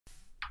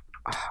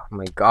Oh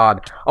my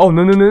god. Oh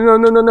no no no no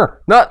no no no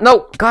no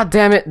no! God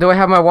damn it! Do I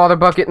have my water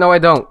bucket? No, I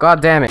don't.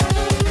 God damn it!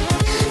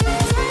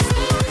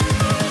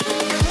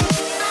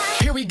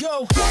 Here we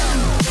go.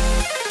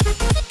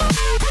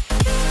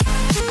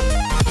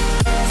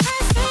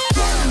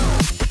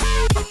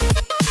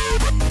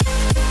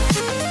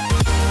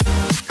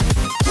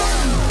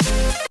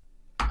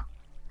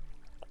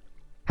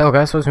 Hello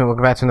guys, so it's me.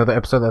 Welcome back to another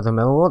episode of the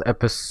Melon World.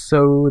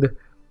 Episode,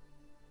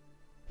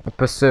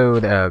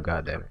 oh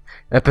god damn it.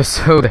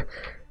 Episode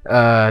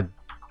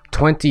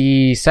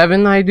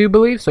 27, I do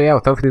believe. So yeah,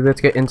 without further ado,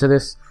 let's get into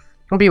this.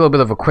 It'll be a little bit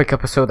of a quick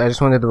episode. I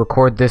just wanted to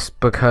record this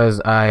because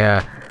I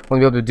want to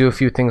be able to do a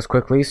few things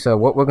quickly. So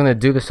what we're gonna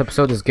do this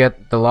episode is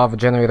get the lava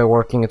generator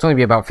working. It's only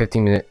be about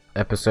 15-minute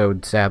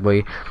episode,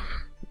 sadly,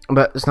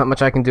 but there's not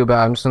much I can do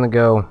about it. I'm just gonna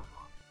go.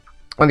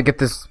 I want to get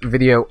this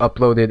video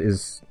uploaded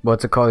is,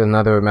 what's it called,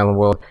 another Melon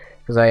World,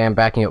 because I am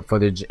backing up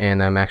footage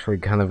and I'm actually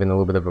kind of in a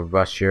little bit of a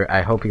rush here.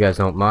 I hope you guys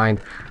don't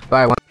mind, but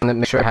I want to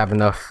make sure I have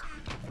enough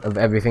of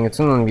everything. It's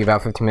only going to be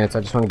about 15 minutes.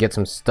 I just want to get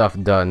some stuff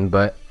done.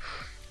 But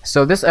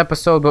so this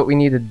episode, what we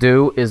need to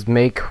do is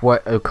make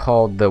what are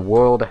called the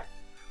world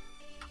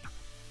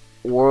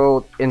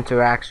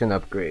interaction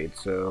upgrade.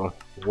 So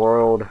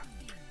world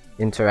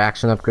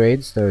interaction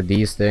upgrades, they're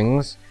these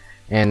things,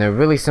 and they're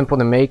really simple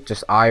to make,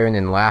 just iron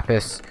and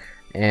lapis.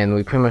 And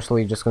we pretty much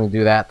just going to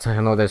do that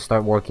in order to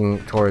start working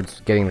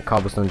towards getting the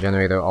cobblestone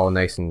generator all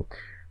nice and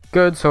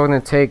good. So we're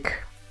going to take,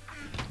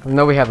 I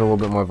know we have a little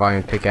bit more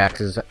volume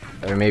pickaxes,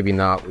 or maybe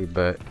not,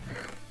 but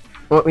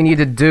what we need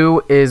to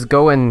do is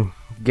go and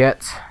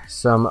get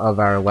some of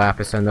our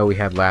lapis. I know we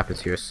had lapis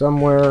here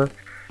somewhere.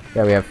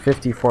 Yeah, we have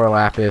 54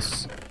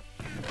 lapis,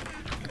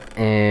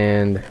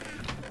 and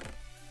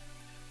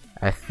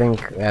I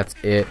think that's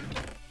it.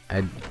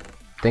 I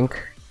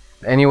think.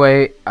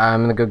 Anyway,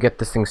 I'm gonna go get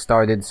this thing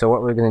started. So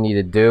what we're gonna need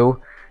to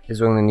do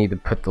is we're gonna need to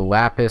put the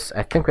lapis.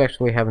 I think we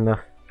actually have enough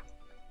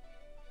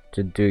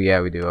to do. Yeah,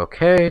 we do.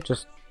 Okay,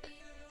 just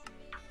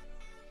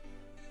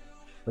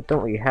what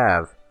don't we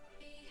have?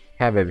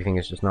 Have everything,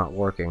 it's just not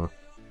working.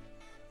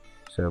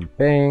 So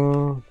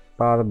bang,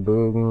 bada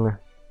boom,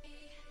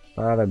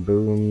 bada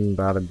boom,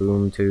 bada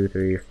boom, 2,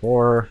 3,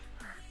 4.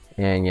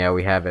 And yeah,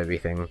 we have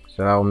everything.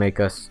 So that will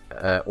make us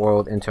a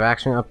world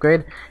interaction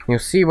upgrade. And you'll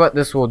see what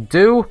this will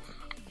do.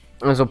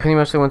 And so pretty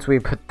much once we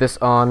put this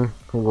on,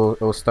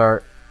 we'll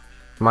start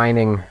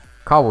mining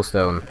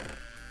cobblestone.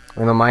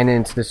 We're gonna mine it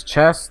into this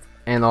chest,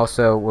 and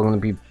also we're gonna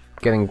be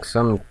getting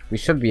some. We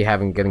should be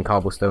getting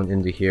cobblestone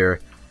into here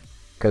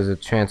because the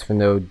transfer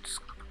node's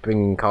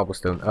bringing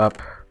cobblestone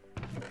up.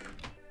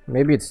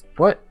 Maybe it's,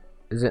 what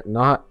is it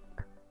not?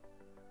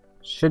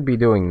 Should be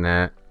doing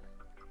that.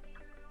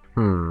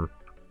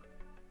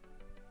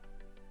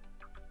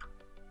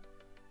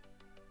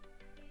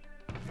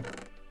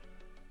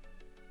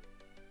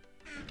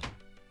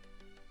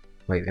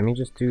 Wait, let me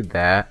just do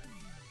that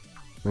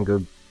and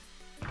go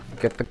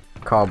get the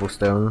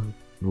cobblestone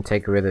and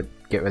get rid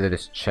of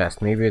this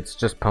chest. Maybe it's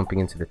just pumping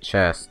into the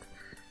chest.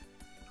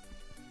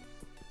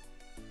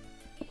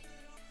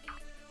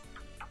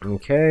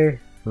 Okay, I'm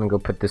gonna go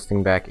put this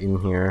thing back in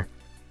here.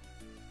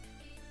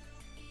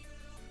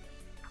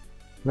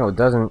 No, it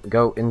doesn't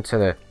go into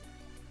the...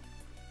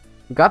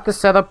 Got this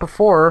set up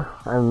before.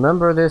 I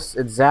remember this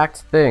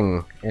exact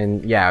thing.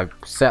 And yeah, I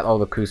set all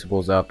the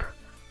crucibles up.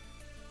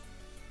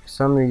 For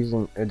some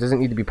reason, it doesn't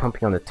need to be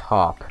pumping on the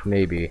top,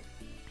 maybe.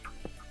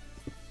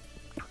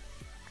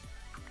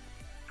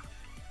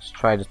 Let's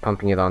try just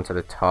pumping it onto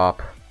the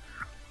top.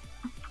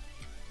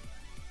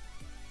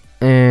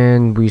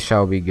 And we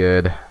shall be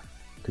good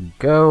to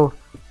go.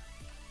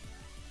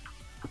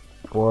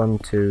 1,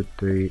 2,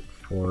 3,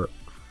 4,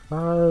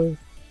 5.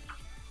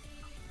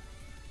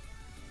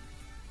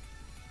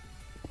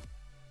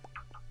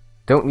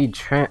 Don't need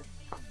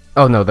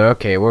oh no, they're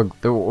okay. We're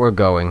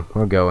going.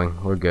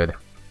 We're good.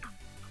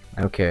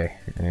 Okay,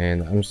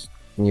 and I'm just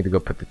need to go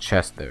put the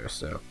chest there.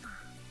 So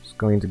just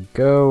going to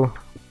go.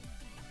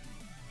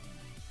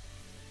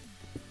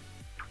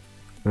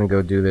 I'm gonna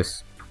go do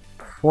this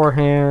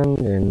beforehand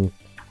and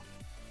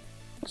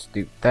let's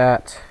do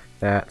that.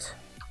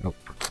 Oh,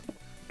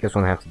 guess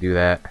we'll have to do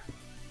that.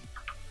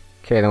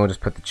 Okay, then we'll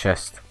just put the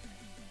chest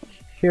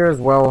here as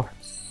well.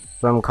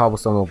 Some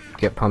cobblestone will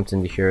get pumped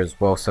into here as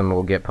well, some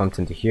will get pumped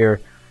into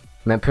here.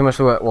 And then pretty much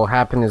what will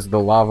happen is the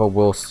lava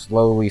will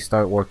slowly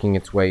start working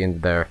its way into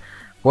there.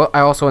 What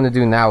I also want to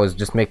do now is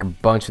just make a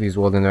bunch of these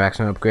world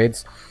interaction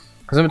upgrades.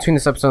 Because in between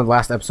this episode and the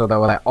last episode,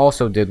 what I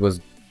also did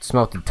was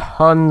smelted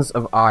tons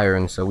of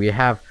iron. So we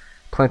have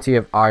plenty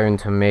of iron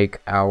to make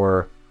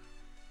our,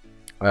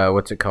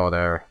 what's it called,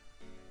 our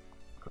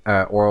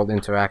world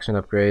interaction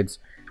upgrades.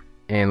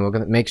 And we're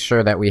going to make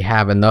sure that we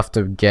have enough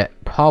to get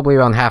probably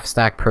around half a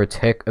stack per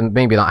tick. And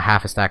maybe not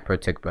half a stack per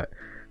tick, but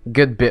a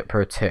good bit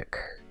per tick.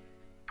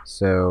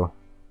 So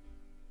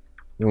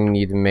we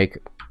need to make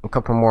a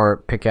couple more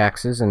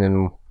pickaxes and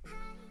then...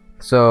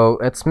 So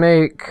let's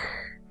make...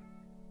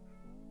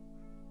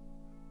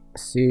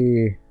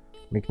 See...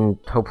 We can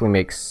hopefully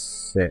make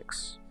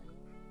 6.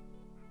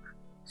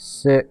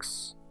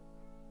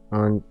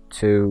 1,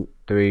 2,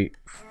 3,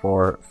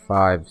 4,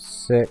 5,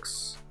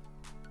 6.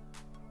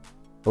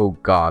 Oh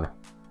god.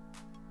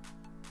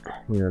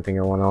 The other thing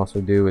I want to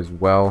also do as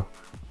well,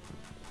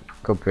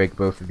 go break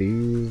both of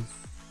these.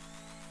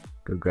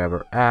 Go grab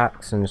our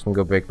axe. I'm just gonna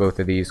go break both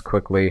of these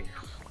quickly.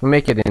 We'll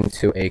make it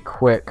into a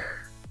quick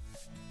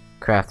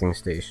crafting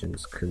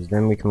stations, because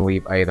then we can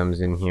leave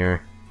items in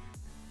here.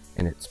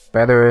 And it's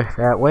better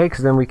that way,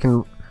 because then we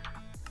can...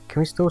 Can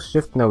we still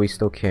shift? No, we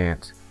still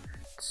can't.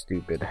 It's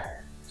stupid.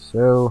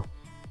 So...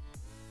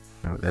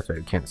 No, that's right,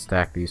 we can't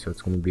stack these, so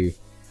it's gonna be...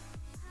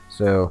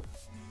 So...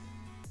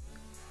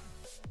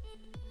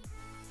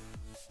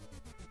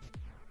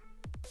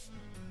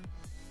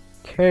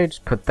 Okay,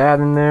 just put that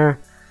in there,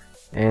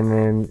 and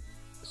then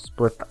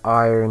split the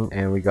iron,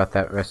 and we got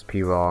that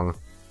recipe wrong.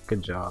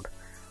 Good job.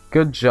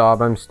 Good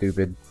job, I'm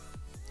stupid.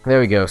 There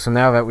we go, so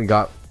now that we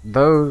got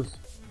those,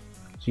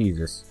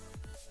 Jesus.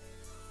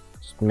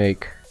 Just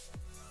make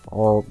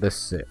all the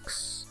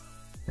 6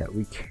 that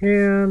we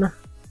can.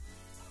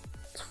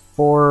 It's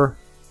 4,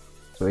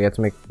 so we have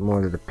to make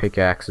more of the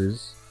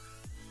pickaxes.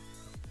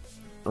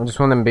 I just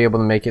want to be able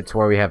to make it to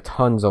where we have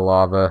tons of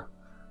lava,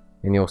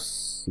 and you'll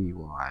see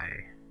why.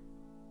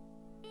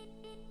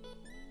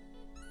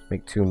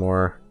 Make 2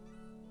 more.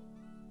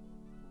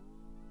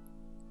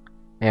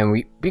 And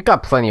we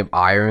got plenty of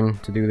iron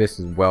to do this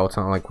as well. It's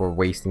not like we're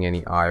wasting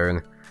any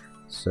iron.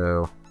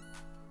 So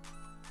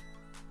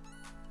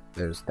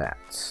there's that.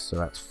 So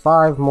that's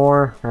 5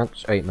 more.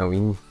 Actually, no,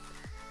 we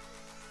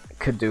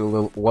could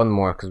do one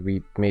more because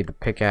we made the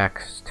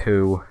pickaxe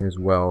 2 as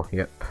well.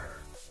 Yep.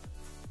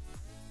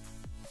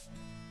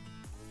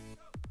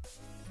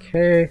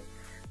 Okay.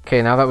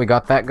 Okay, now that we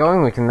got that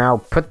going, we can now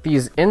put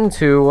these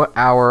into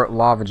our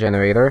lava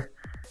generator.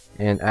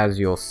 And as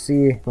you'll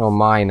see, we'll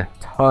mine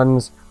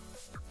tons.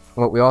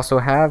 What we also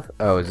have...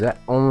 Oh, is that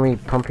only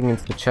pumping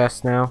into the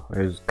chest now?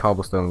 Or is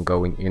cobblestone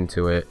going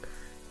into it?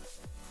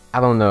 I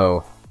don't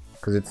know.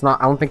 Because it's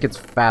not... I don't think it's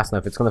fast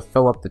enough. It's going to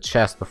fill up the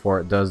chest before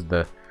it does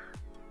the...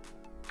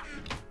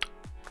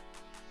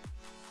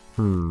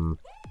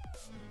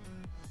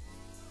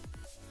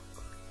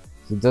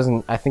 It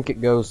doesn't... I think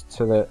it goes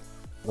to the...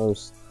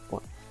 Those...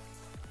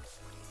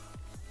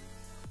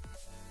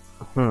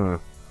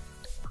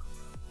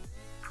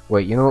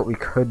 Wait, you know what we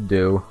could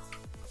do?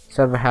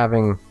 Instead of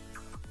having...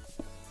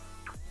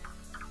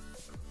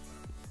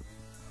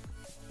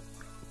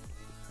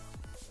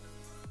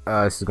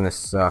 this is gonna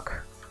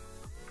suck.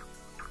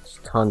 There's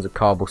tons of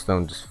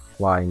cobblestone just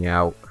flying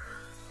out.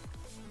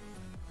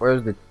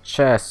 Where's the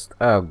chest?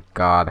 Oh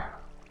god.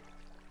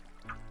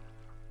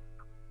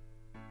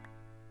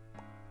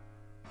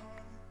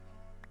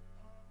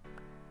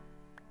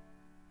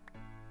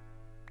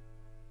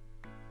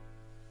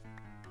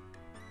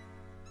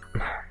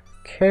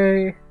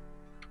 Okay,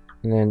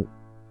 and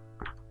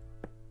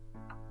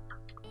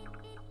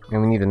we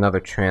need another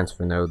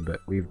transfer node,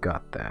 but we've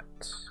got that.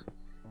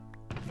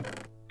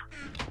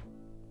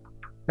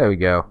 There we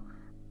go.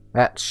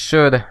 That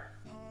should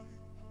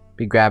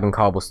be grabbing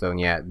cobblestone.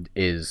 Yeah, it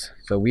is.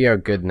 So we are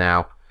good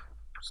now.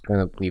 Just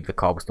gonna leave the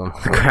cobblestone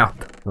on the ground.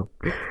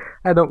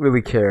 I don't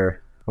really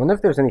care. I wonder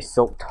if there's any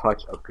silk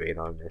touch upgrade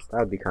on this. That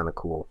would be kind of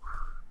cool.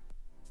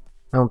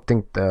 I don't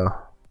think though.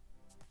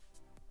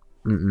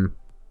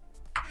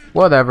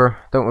 Whatever,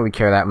 don't really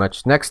care that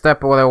much. Next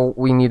step, what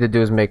we need to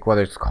do is make what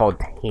is called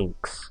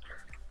tanks.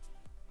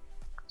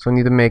 So we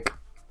need to make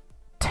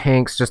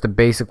tanks, just a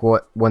basic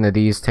one of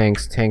these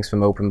tanks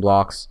from open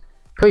blocks.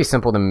 Pretty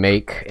simple to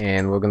make,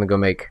 and we're gonna go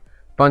make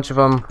a bunch of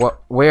them. How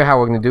we're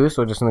gonna do this?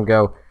 We're just gonna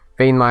go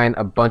vein mine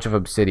a bunch of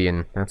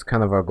obsidian. That's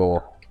kind of our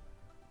goal.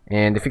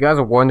 And if you guys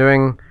are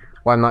wondering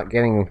why I'm not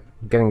getting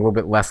a little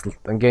bit less,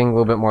 I'm getting a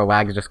little bit more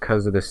lag, just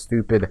because of the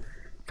stupid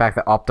fact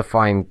that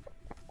Optifine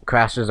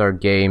crashes our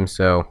game.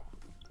 So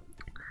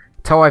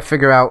until I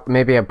figure out,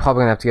 maybe I'm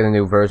probably gonna have to get a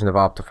new version of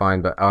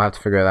Optifine, but I'll have to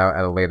figure it out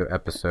at a later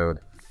episode.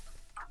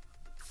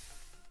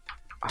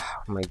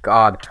 Oh my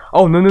god.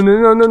 Oh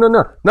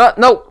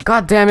no,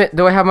 god damn it.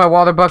 Do I have my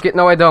water bucket?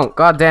 No, I don't.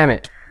 God damn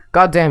it.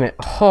 God damn it.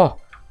 Oh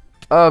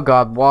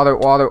god, water.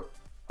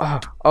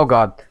 Oh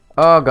god.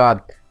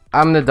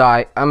 I'm gonna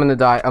die.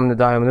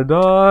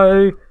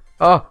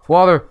 Oh,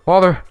 water.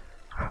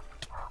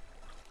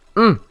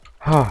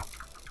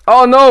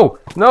 Oh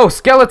no,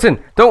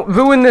 skeleton, don't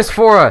ruin this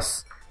for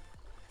us.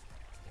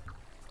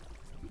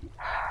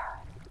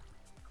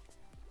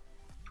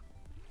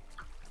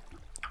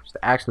 Just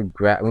actually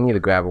we need to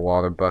grab a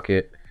water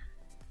bucket.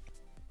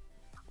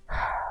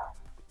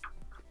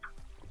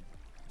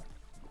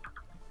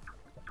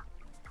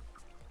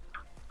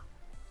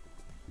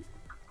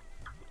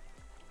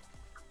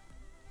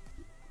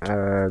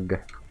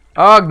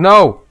 Ugh,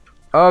 no.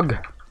 Ugh.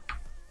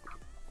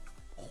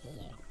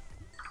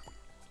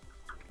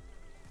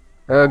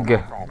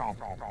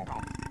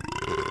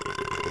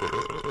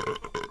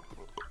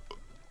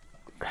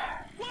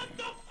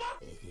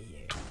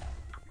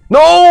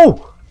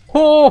 No!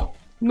 Oh,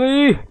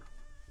 me.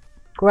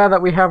 Glad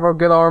that we have our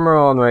good armor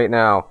on right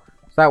now.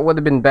 That would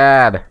have been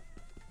bad.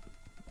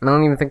 I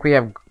don't even think we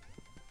have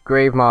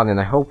grave mod, and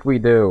I hope we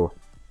do.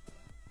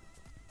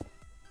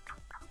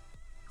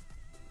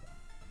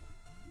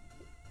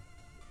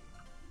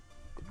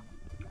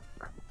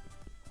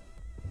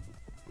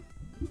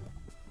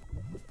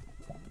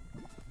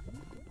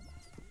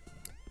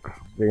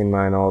 Vein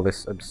mine all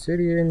this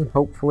obsidian.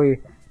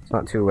 Hopefully, it's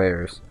not 2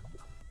 layers.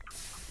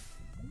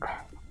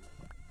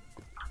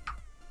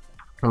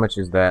 How much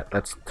is that?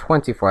 That's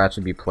 24. That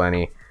should be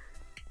plenty.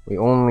 We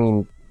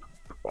only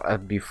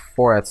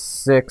before at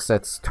 6.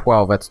 That's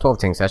 12. That's 12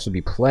 tanks. That should be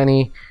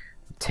plenty.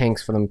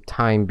 Tanks for the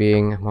time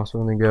being. I'm also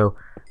gonna go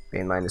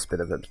vein mine this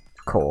bit of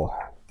coal.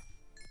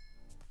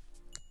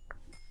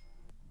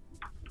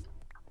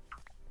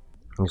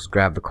 I'll just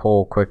grab the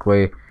coal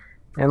quickly,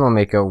 and we'll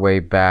make our way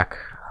back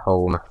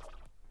home.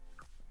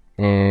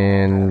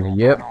 And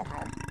yep.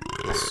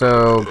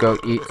 So go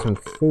eat some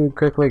food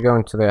quickly. Go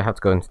into the. I have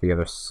to go into the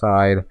other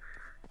side,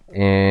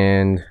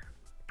 and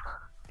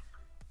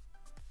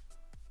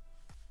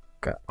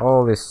got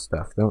all this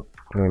stuff. Don't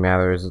really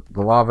matter. Is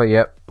the lava?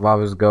 Yep,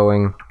 lava's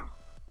going.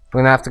 We're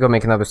gonna have to go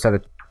make another set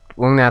of.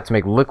 We're gonna have to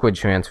make liquid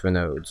transfer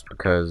nodes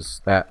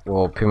because that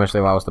will pretty much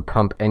allow us to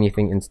pump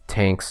anything into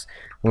tanks.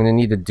 We're gonna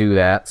need to do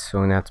that, so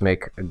we're gonna have to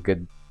make a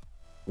good.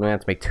 We're gonna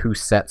have to make 2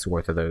 sets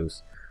worth of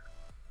those.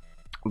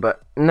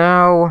 But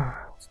now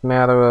it's a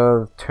matter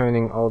of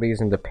turning all these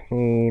into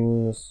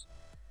panes,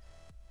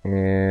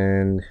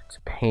 and it's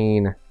a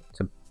pain.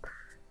 It's a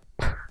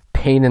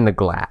pain in the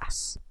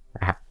glass.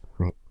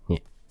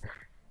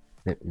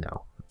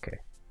 No.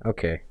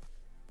 Okay.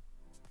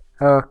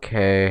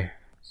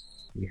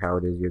 See how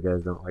it is. You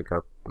guys don't like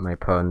my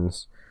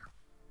puns.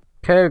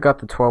 Okay, we got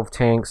the 12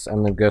 tanks.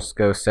 I'm gonna just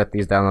go set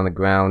these down on the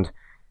ground.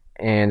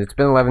 And it's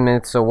been 11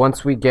 minutes, so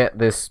once we get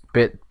this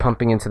bit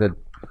pumping into the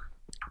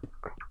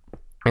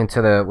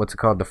what's it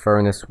called, the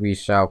furnace, we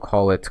shall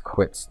call it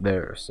quits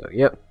there. So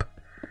yep.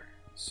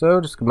 So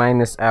just mine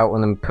this out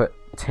and then put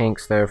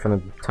tanks there for the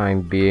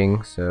time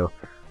being. So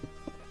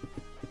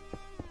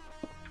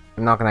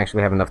I'm not gonna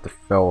actually have enough to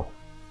fill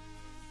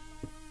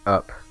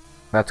up.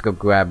 Let's go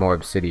grab more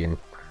obsidian.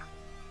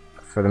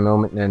 For the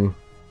moment, then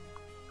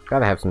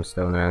gotta have some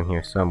stone around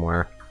here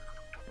somewhere.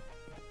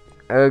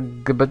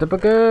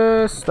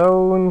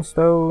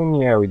 Stone.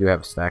 Yeah, we do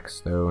have a stack of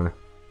stone.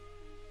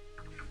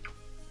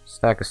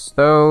 Stack of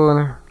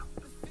stone.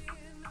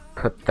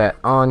 Put that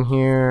on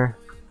here,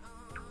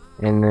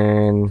 and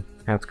then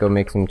have to go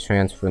make some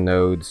transfer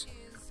nodes.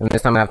 And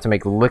this time I have to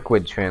make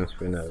liquid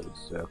transfer nodes.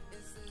 So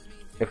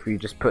if we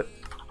just put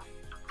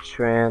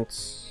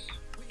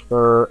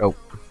transfer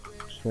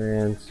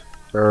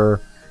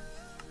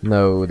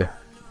node,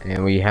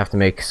 and we have to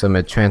make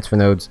some transfer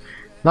nodes.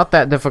 Not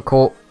that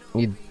difficult.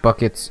 Need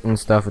buckets and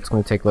stuff. It's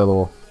going to take a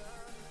little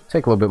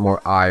bit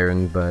more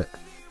iron, but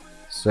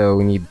so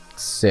we need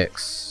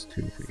 6.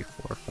 2, 3,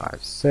 4,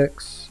 5,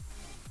 6,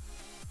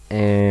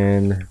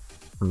 and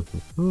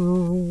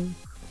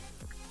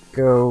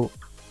go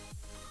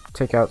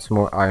take out some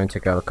more iron.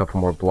 Take out a couple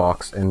more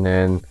blocks, and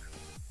then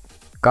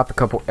got the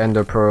couple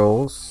ender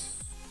pearls.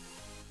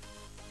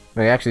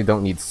 We actually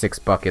don't need 6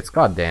 buckets.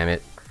 God damn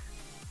it.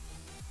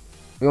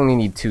 We only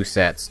need 2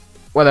 sets.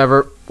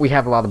 Whatever. We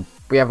have a lot of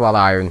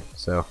iron,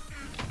 so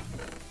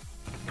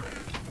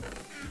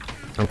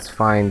it's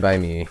fine by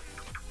me.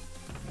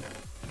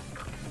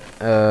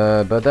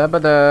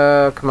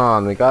 Come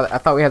on. We got. I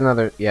thought we had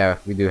another. Yeah,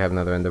 we do have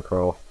another ender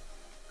pearl.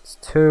 It's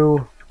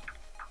 2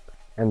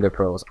 ender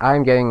pearls.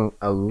 I'm getting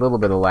a little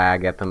bit of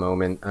lag at the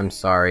moment. I'm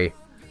sorry.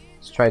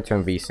 Let's try to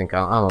turn VSync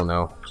on. I don't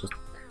know. Just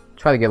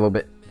try to get a little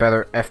bit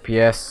better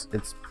FPS.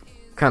 It's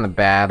kind of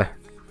bad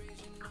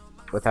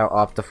without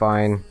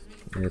Optifine.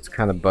 It's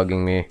kind of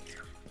bugging me.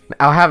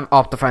 I'll have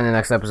Optifine in the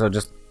next episode.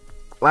 Just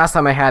last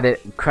time I had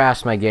it,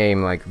 crashed my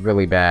game like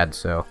really bad,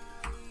 so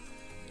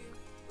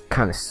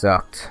kind of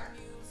sucked.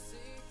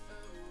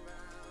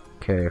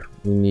 Okay,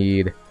 we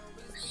need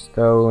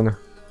stone.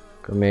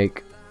 Go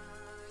make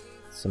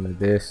some of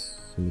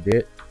this, some of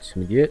it,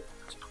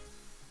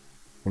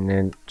 and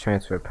then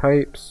transfer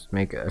pipes.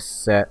 Make a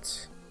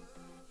set,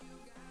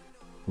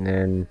 and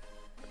then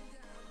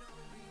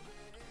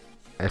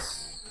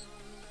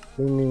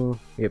assuming,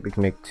 yep, we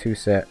can make 2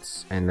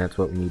 sets, and that's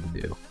what we need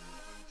to do.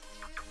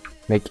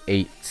 Make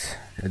 8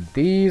 of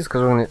these,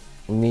 because we're gonna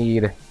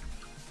need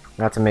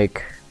not to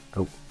make.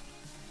 Oh,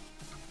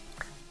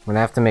 I'm gonna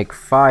have to make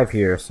 5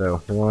 here. So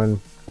 1,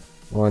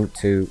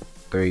 2,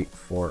 3,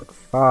 4,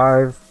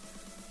 5,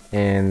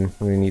 and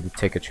we need to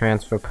take a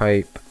transfer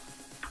pipe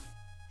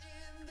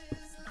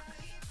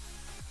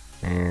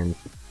and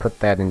put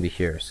that into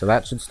here. So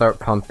that should start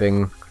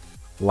pumping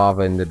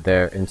lava into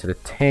the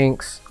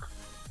tanks.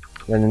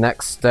 Then the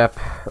next step,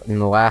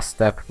 and the last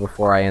step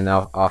before I end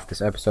off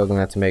this episode, I'm gonna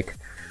have to make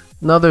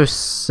another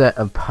set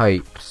of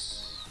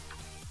pipes.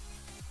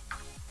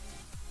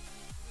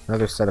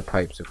 Another set of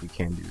pipes if we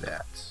can do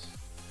that.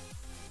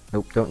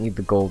 Nope, don't need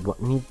the gold one.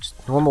 We need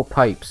just normal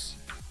pipes.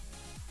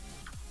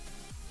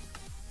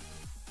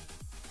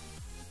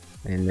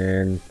 And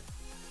then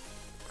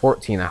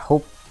 14. I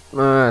hope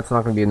it's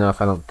not gonna be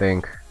enough. I don't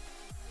think.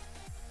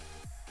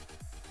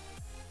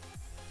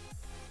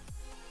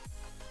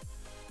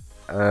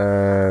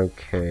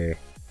 Okay.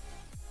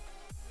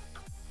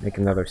 Make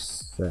another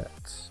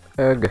set.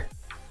 Ugh.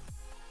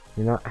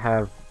 Do not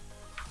have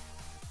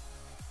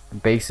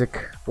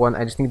basic one.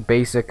 I just need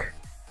basic.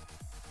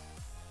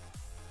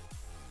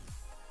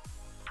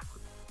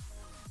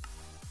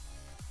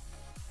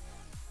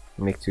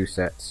 Make 2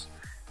 sets.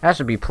 That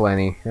should be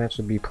plenty. That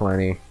should be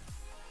plenty.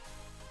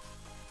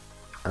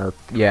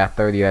 Yeah,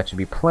 30, that should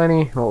be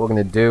plenty. What we're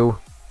gonna do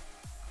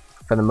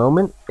for the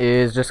moment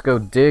is just go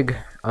dig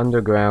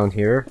underground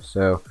here.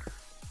 So,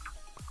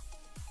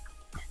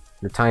 for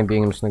the time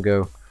being, I'm just gonna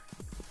go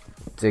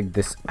dig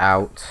this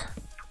out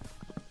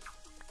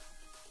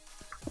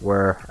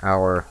where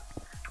our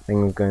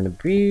thing is going to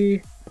be.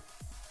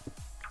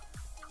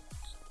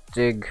 Just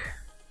dig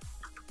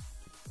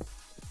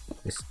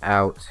this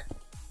out.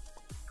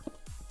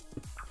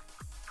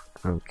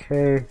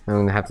 Okay, I'm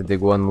gonna have to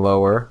dig one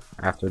lower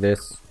after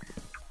this,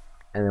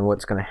 and then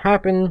what's gonna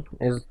happen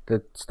is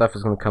the stuff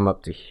is gonna come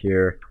up to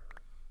here,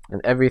 and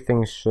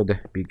everything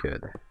should be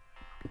good.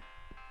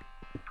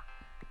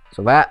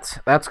 So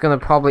that's gonna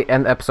probably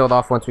end the episode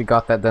off once we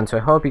got that done. So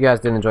I hope you guys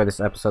did enjoy this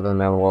episode of the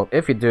Melon World.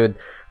 If you did,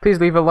 please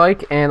leave a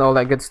like and all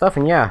that good stuff.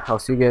 And yeah, I'll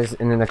see you guys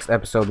in the next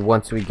episode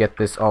once we get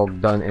this all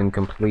done and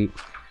complete.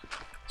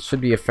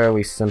 Should be a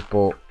fairly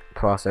simple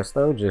process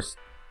though. Just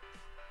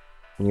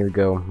need to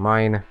go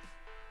mine.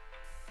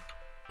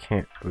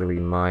 Can't really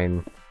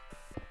mine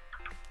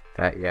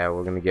that. Yeah,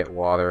 we're gonna get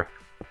water.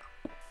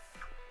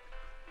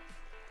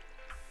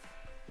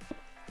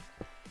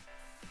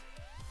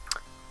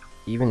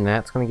 Even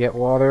that's gonna get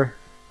water.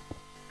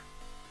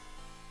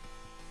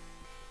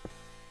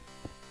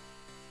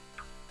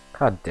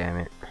 God damn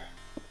it.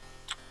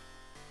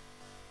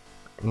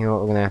 You know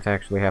what we're gonna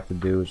actually have to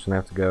do? We're just gonna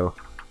have to go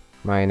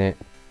mine it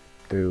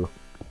through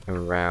and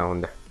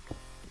around.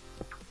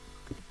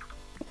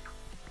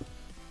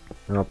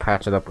 And I'll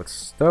patch it up with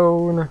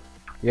stone.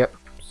 Yep,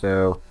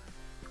 so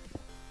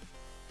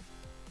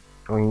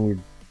we need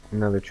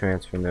another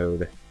transfer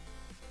node.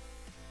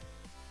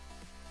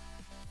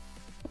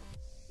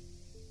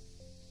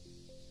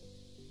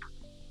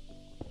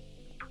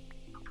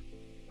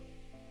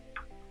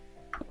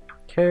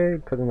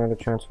 Okay, put another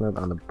transfer node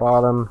on the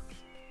bottom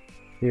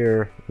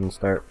here and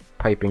start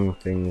piping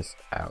things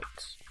out.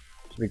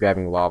 Should be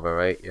grabbing lava,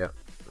 right? Yep.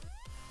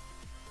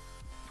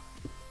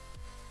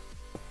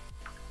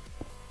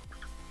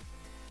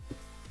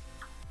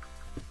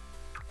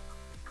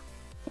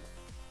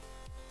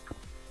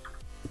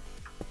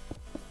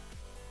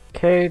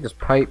 Okay, just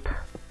pipe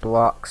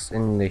blocks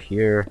into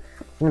here.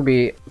 It's gonna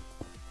be,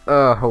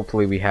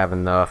 hopefully we have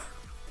enough.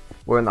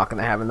 We're not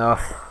gonna have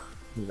enough.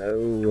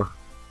 No.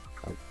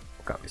 Oh,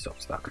 got myself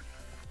stuck.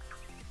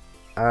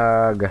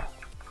 Ugh.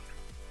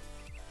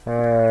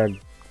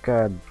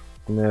 God,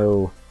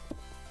 no.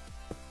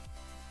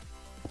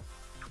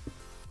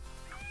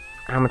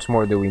 How much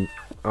more do we...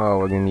 Oh,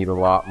 we're gonna need a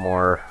lot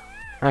more.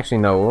 Actually,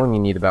 no, we'll only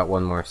need about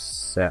one more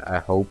set, I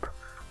hope.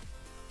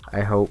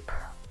 I hope.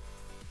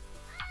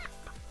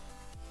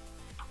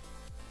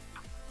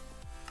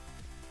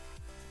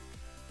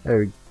 There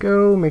we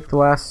go, make the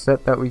last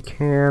set that we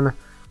can.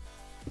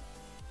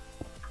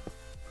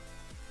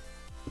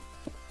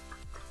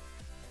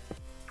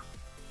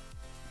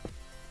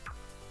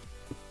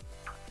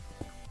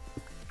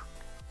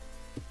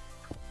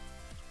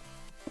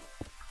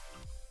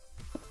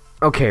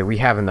 Okay, we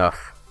have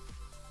enough.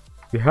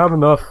 We have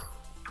enough.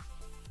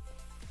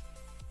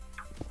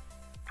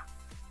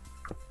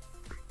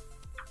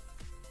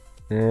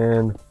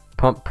 And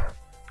pump.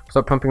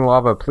 Start pumping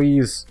lava,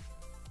 please.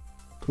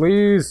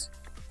 Please.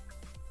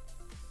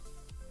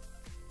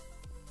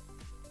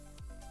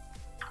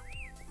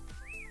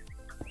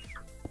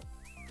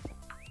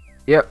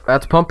 Yep,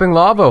 that's pumping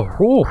lava.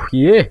 Oh,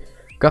 yeah.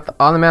 Got the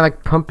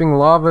automatic pumping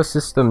lava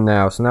system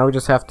now. So now we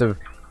just have to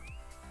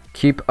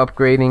keep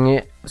upgrading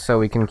it so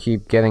we can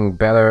keep getting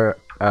better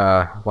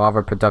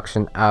lava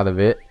production out of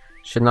it.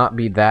 Should not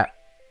be that,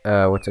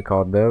 what's it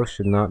called though?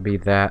 Should not be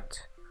that.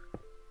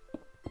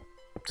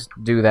 Just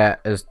do that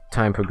as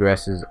time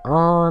progresses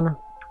on.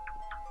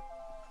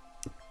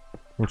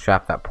 And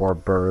trap that poor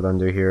bird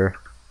under here.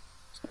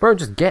 Bird,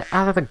 just get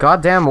out of the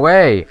goddamn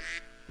way!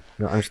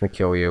 No, I'm just gonna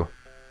kill you.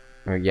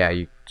 Or yeah,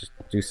 you just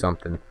do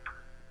something.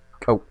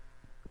 Oh,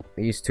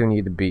 these two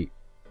need to be.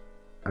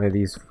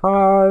 These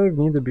 5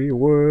 need to be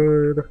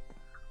wood.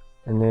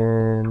 And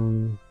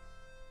then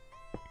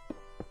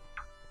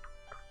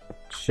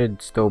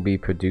should still be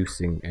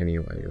producing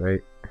anyway,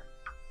 right?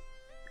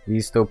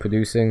 These still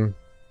producing?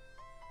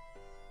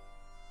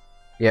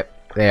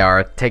 Yep, they are.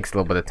 It takes a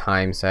little bit of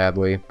time,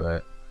 sadly,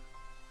 but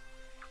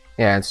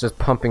yeah, it's just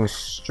pumping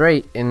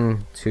straight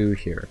into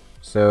here.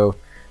 So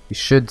you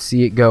should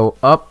see it go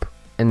up,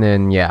 and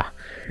then yeah,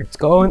 it's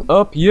going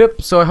up.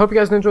 Yep. So I hope you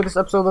guys enjoyed this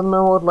episode of the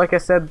Melon World. Like I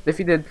said, if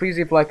you did, please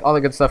leave a like, all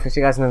the good stuff. And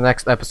see you guys in the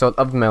next episode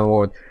of the Melon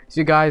World.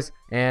 See you guys,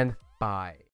 and bye.